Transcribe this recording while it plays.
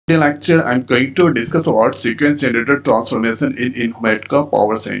In lecture, I'm going to discuss about sequence generated transformation in Informatica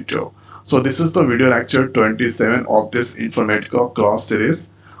Power Center. So this is the video lecture 27 of this Informatica class series.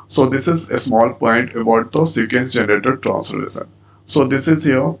 So this is a small point about the sequence generated transformation. So this is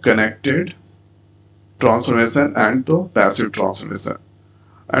here connected transformation and the passive transformation.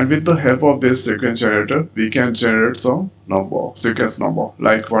 And with the help of this sequence generator, we can generate some sequence number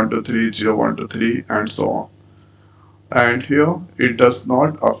like 1 2 3 0 1 2 3 and so on. And here it does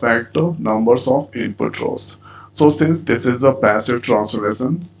not affect the numbers of input rows. So since this is a passive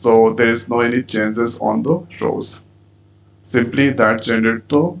transformation, so there is no any changes on the rows. Simply that generate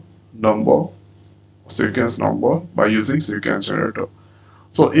the number, sequence number by using sequence generator.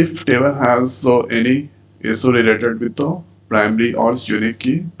 So if table has any issue related with the primary or unique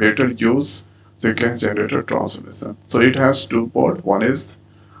key, better use sequence generator transformation. So it has two ports, one is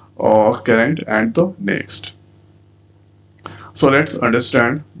current and the next. So let's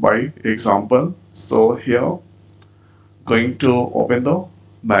understand by example. So here going to open the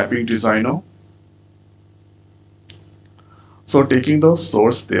mapping designer. So taking the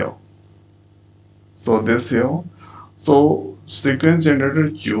source there. So this here. So sequence generator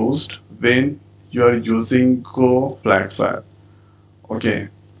used when you are using go flat file. Okay.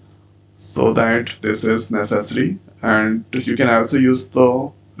 So that this is necessary, and you can also use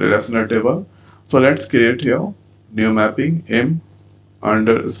the relational table. So let's create here new mapping m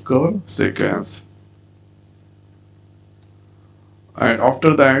underscore sequence, and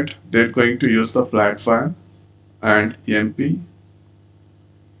after that they're going to use the flat file and emp.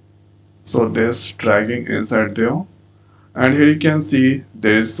 So this dragging inside there, and here you can see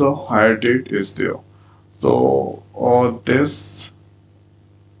there is a higher date is there. So this,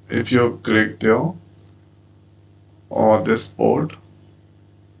 if you click there or this port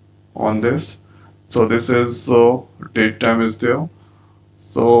on this, so this is date time is there.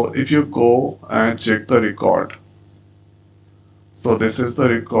 So if you go and check the record, so this is the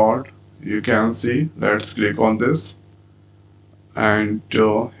record, you can see. Let's click on this, and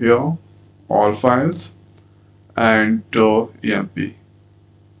here all files, and emp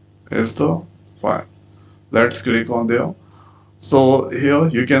is the file. Let's click on there. So here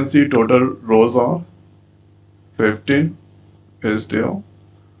you can see total rows are 15 is there,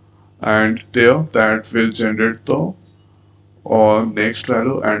 and there that will generate the next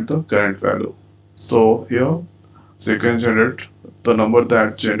value and the current value. So here sequence generate the number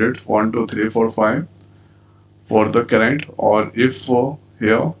that generate 1 2 3 4 5 for the current, or if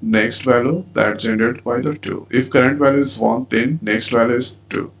here next value that generate by the 2. If current value is 1, then next value is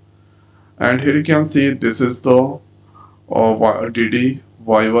 2. And here you can see this is the dd,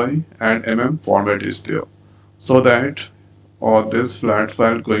 yy and mm format is there, so that this flat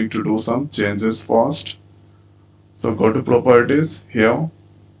file going to do some changes first. So go to properties here,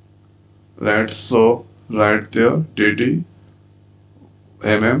 let's write there dd,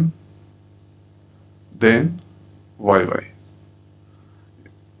 mm, then yy.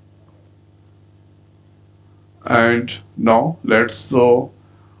 And now let's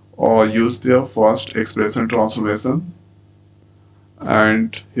use their first expression transformation,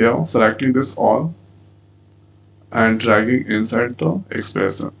 and here selecting this all and dragging inside the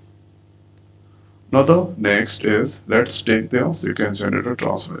expression. Now the next is, let's take the sequence generator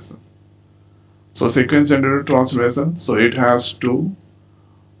transformation. So sequence generator transformation, so it has two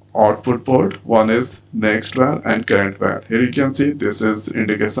output port, one is next val and current val. Here you can see this is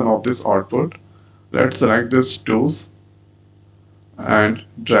indication of this output. Let's select this tools and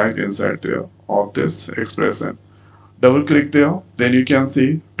drag inside there of this expression. Double click there, then you can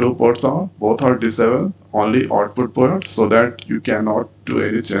see two ports are, both are disabled, only output port, so that you cannot do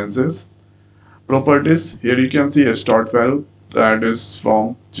any changes. Properties, here you can see a start value that is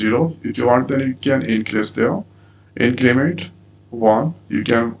from 0. If you want, then you can increase there. Increment 1, you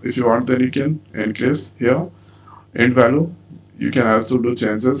can, if you want, then you can increase here. End value, you can also do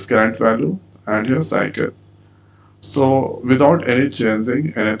changes, current value, and here cycle. So without any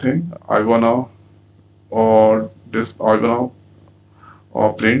changing anything, I wanna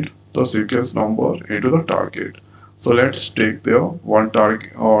print the sequence number into the target. So let's take there one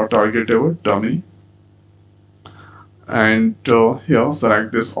target table dummy, and here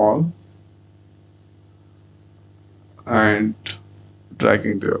select this all and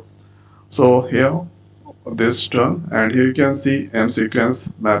dragging there. So here this done, and here you can see M sequence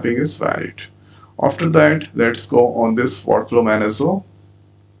mapping is valid. After that, let's go on this workflow manager,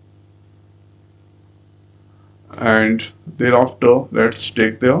 and thereafter let's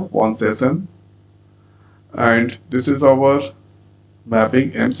take there one session, and this is our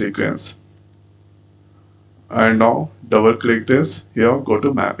mapping M sequence, And now double click this. Here go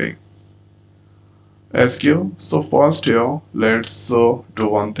to mapping. SQ. So first here let's do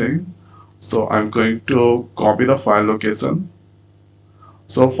one thing. So I'm going to copy the file location.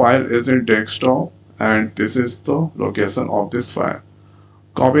 So file is in desktop and this is the location of this file.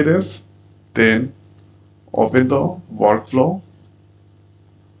 Copy this, then open the workflow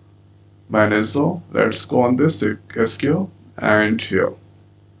manager. Let's go on this SQ and here.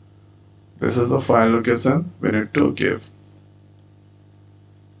 This is the file location we need to give.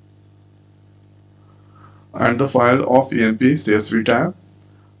 And the file of EMP CSV tab.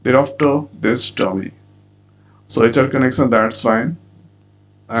 Thereafter this dummy. So HR connection, that's fine.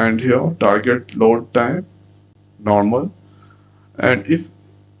 And here target load time normal. And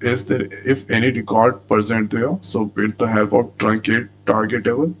if any record present there, so with the help of truncate target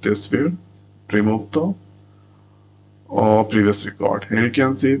table, this will remove the previous record. Here you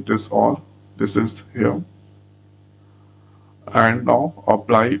can see this all. This is here. And now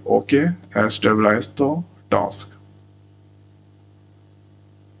apply OK and stabilize the task.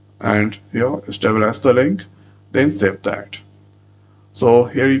 And here stabilize the link, then save that. So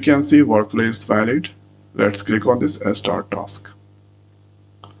here you can see workflow is valid. Let's click on this start task.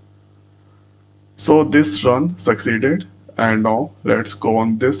 So this run succeeded, and now let's go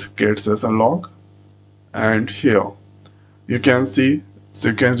on this get session log, and here you can see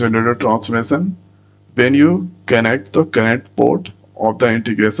sequence generator transformation when you connect the current port of the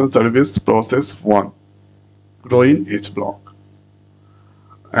integration service process 1 row in each block.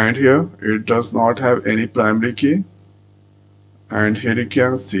 And here it does not have any primary key, and here you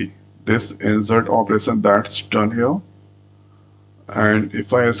can see this insert operation that's done here. And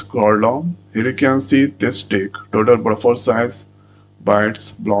if I scroll down, here you can see this tick, total buffer size,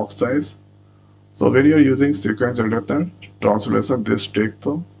 bytes, block size. So when you are using sequence generator transformation, this take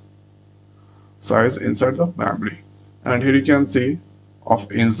the size inside the memory. And here you can see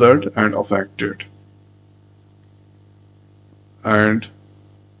of insert and affected. And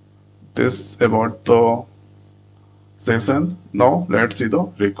this about the session. Now let's see the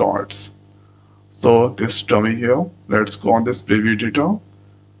records. So this dummy here, let's go on this preview data,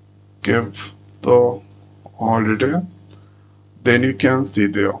 give the all detail, then you can see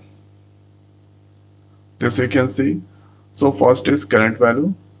there. This you can see. So first is current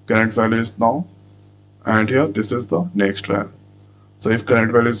value is now, and here this is the next value. So if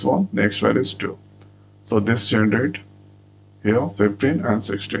current value is 1, next value is 2. So this generate here 15 and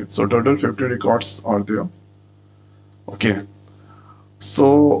 16. So total 15 records are there. Okay.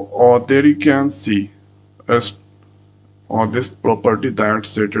 So there you can see as this property that's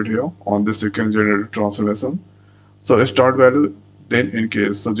stated here on the sequence generator transformation. So start value then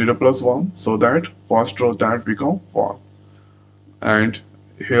increase, so 0 plus 1, so that first row that become 1. And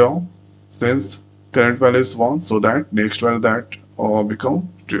here since current value is 1, so that next value that become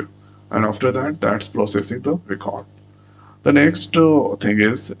 2. And after that, that's processing the record. The next thing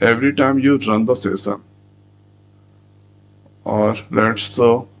is every time you run the session, or let's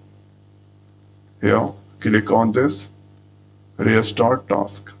here click on this restart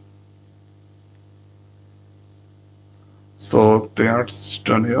task. So that's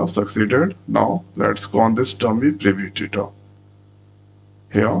done here, succeeded. Now let's go on this dummy preview data.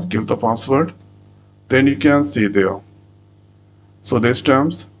 Here give the password, then you can see there. So this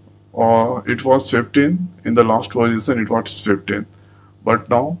times it was 15 in the last position, it was 15, but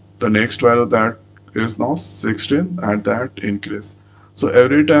now the next value that is now 16 and that increase. So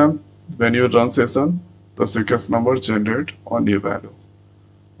every time when you run session, the sequence number generate a new value.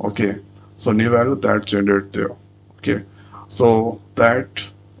 Okay, so new value that generate there. Okay, so that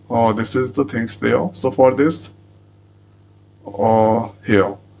this is the things there. So for this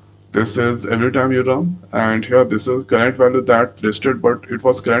here this is every time you run, and here this is current value that listed, but it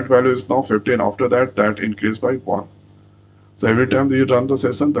was current value is now 15. After that, that increased by 1. So every time you run the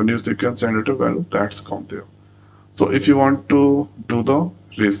session, the new sequence generator value that's come there. So if you want to do the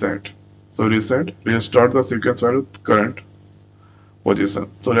reset, so restart the sequence value current position.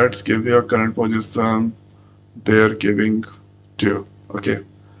 So let's give your current position there, giving 2. Okay,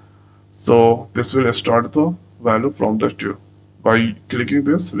 so this will start the value from the 2 by clicking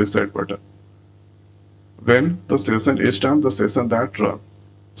this reset button. When the session is done, the session that run,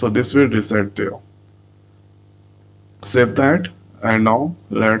 so this will reset there. Save that, and now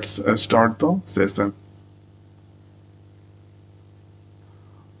let's start the session.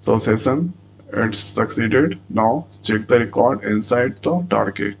 So session, it's succeeded. Now check the record inside the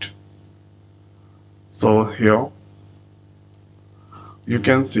target. So here you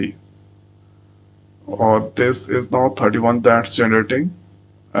can see this is now 31 that's generating,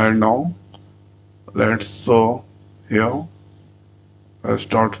 and now Let's here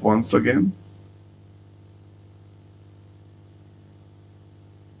start once again.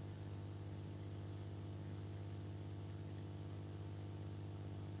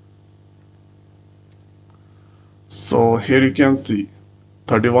 So here you can see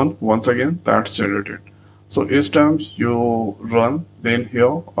 31 once again that's generated. So each time you run, then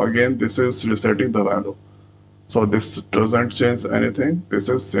here again this is resetting the value. So this doesn't change anything, this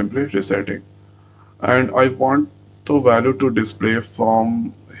is simply resetting. And I want the value to display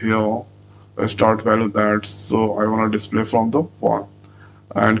from here a start value, that's so I want to display from the 1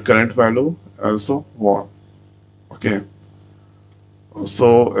 and current value also 1. Okay,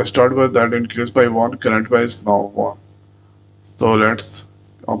 so a start value that increased by 1, current value is now 1. So let's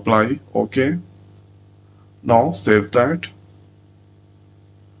apply. Okay, now save that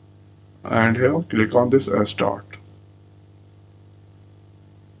and here click on this start.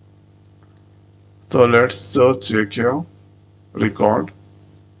 So let's check here record.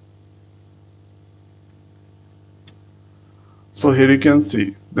 So here you can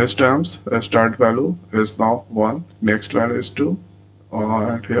see this time's start value is now 1, next value is 2,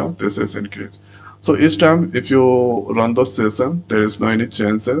 and here this is increased. So each time if you run the session there is no any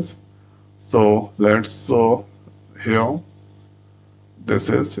changes. So let's here this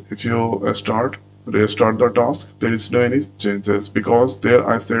is if you restart the task, there is no any changes because there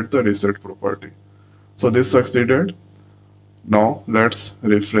I set the reset property. So this succeeded. Now let's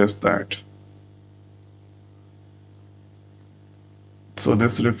refresh that. So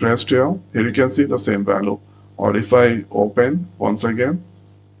this refreshed here. Here you can see the same value. Or if I open once again,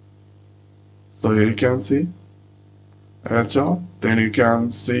 so here you can see HR, then you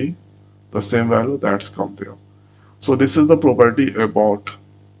can see the same value that's come there. So this is the property about.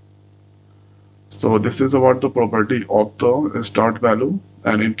 So this is about the property of the start value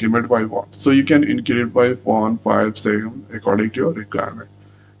and increment by 1. So you can increment by 1, 5, 7 according to your requirement.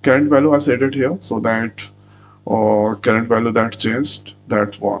 Current value I set it here so that current value that changed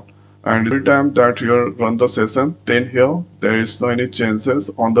that 1. And every time that you run the session, then here there is no any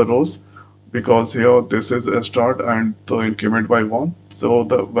changes on the rows because here this is a start and the increment by 1. So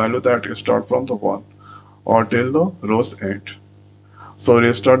the value that is start from the 1 or till the rows end. So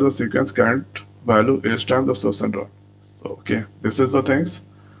restart the sequence current value each time the session run. So okay, this is the things.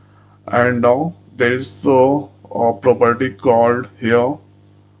 And now there is a property called here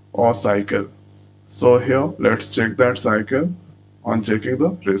or cycle. So here let's check that cycle on checking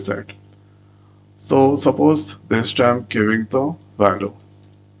the reset. So suppose this time giving the value.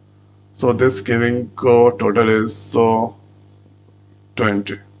 So this giving total is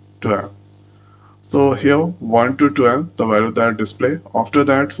 20, 12. So here 1 to 12 the value that display. After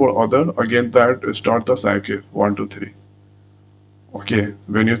that for other again that start the cycle 1 to 3. Okay,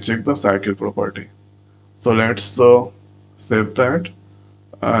 when you check the cycle property. So let's save that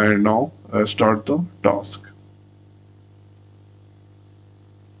and now start the task.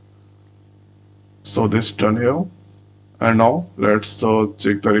 So this done here and now let's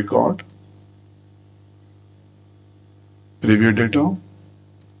check the record, preview data.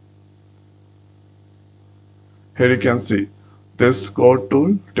 Here you can see this code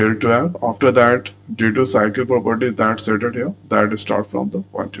tool till 12. After that due to cycle property that set it here that start from the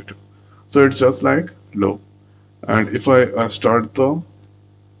 1 to 2. So it's just like loop. And if I start the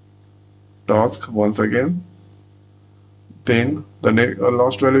task once again, then the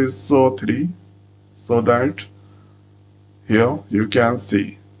last value is 3, so that here you can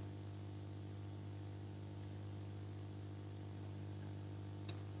see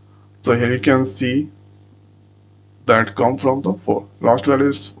so here you can see that come from the 4, last value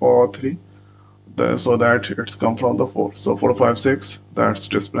is 3, so that it's come from the 4, so 4 5 6 that's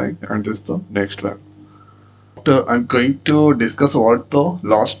displaying and this is the next value. After I'm going to discuss about the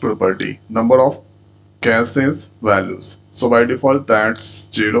last property, number of caches values. So by default that's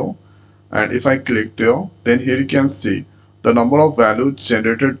 0, and if I click there, then here you can see the number of values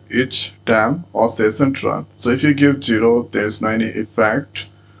generated each time or session run. So if you give 0 there is no any effect.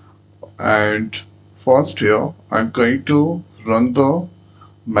 And first here I'm going to run the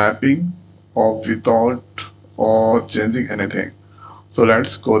mapping of without or changing anything. So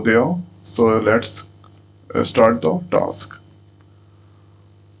let's go there. So let's start the task.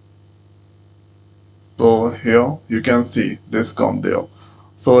 So here you can see this come there.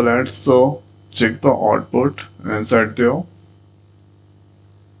 So let's check the output inside there.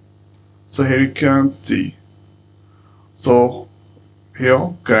 So here you can see. So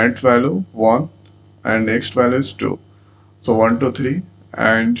here current value 1 and next value is 2. So 1 2 3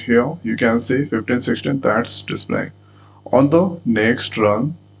 and here you can see 15 16 that's displaying. On the next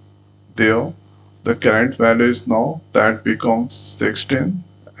run there the current value is now that becomes 16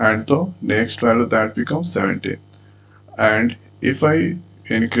 and the next value that becomes 17. And if I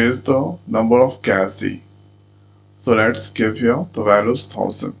increase the number of Cassie, so let's give here the values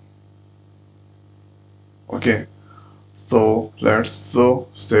 1000. Okay, so let's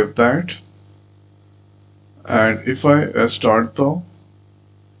save that. And if I start the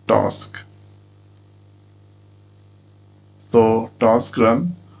task, so task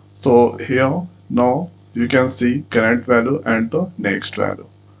run, so here now you can see current value and the next value.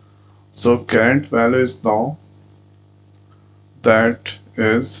 So current value is now that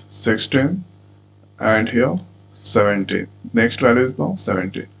is 16 and here 17. Next value is now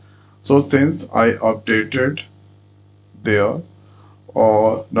 17. So since I updated there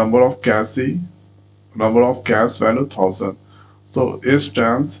or number of Cassie, number of Cas value 1000. So each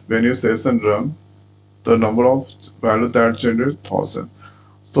times when you session run, the number of value that generates 1000.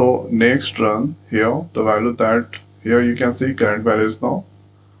 So next run here, the value that here you can see current value is now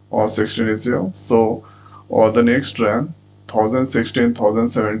or 16 is here. So or the next run 1016,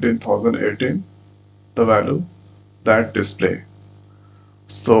 1017, 1018, the value that display.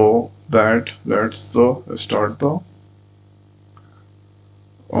 So that let's start the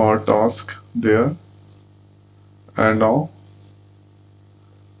task there. And now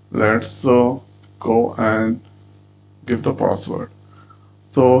let's go and give the password.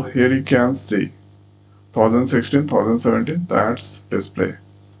 So here you can see 1016, 1017, that's display.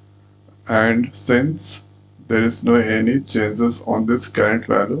 And since there is no any changes on this current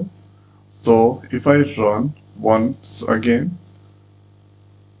value, so if I run once again,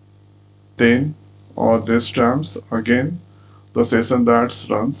 then or this times again the session that's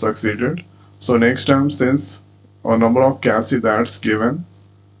run succeeded. So next time since a number of Cassie that's given,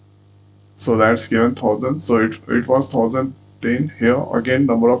 so that's given 1000, so it was 1000, then here again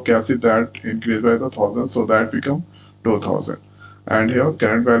number of Cassie that increased by the 1000, so that become 2000. And here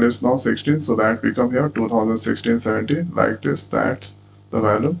current value is now 16, so that become here 2016, 17, like this. That's the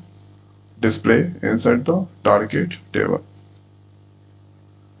value display inside the target table.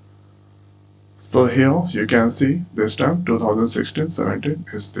 So here you can see this time 2016, 17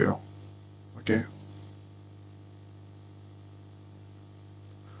 is there. Okay.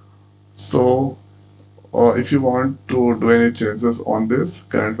 So if you want to do any changes on this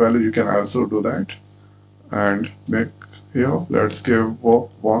current value, you can also do that and make here, let's give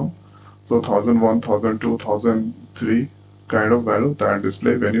 1. So 1001, 1002, 1003 kind of value that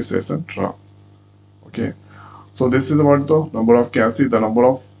display when you session run. Okay. So this is about the number of Cassie, the number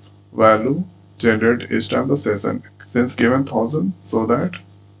of value generated each time the session. Since given 1000, so that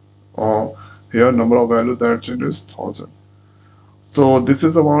here number of value that generates 1000. So this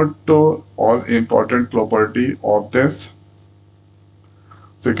is about all important property of this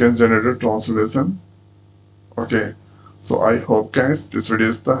sequence generator transformation. Okay, so I hope guys this video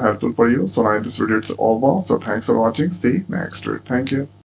is helpful for you. So now this video is over. So thanks for watching. See you next week. Thank you.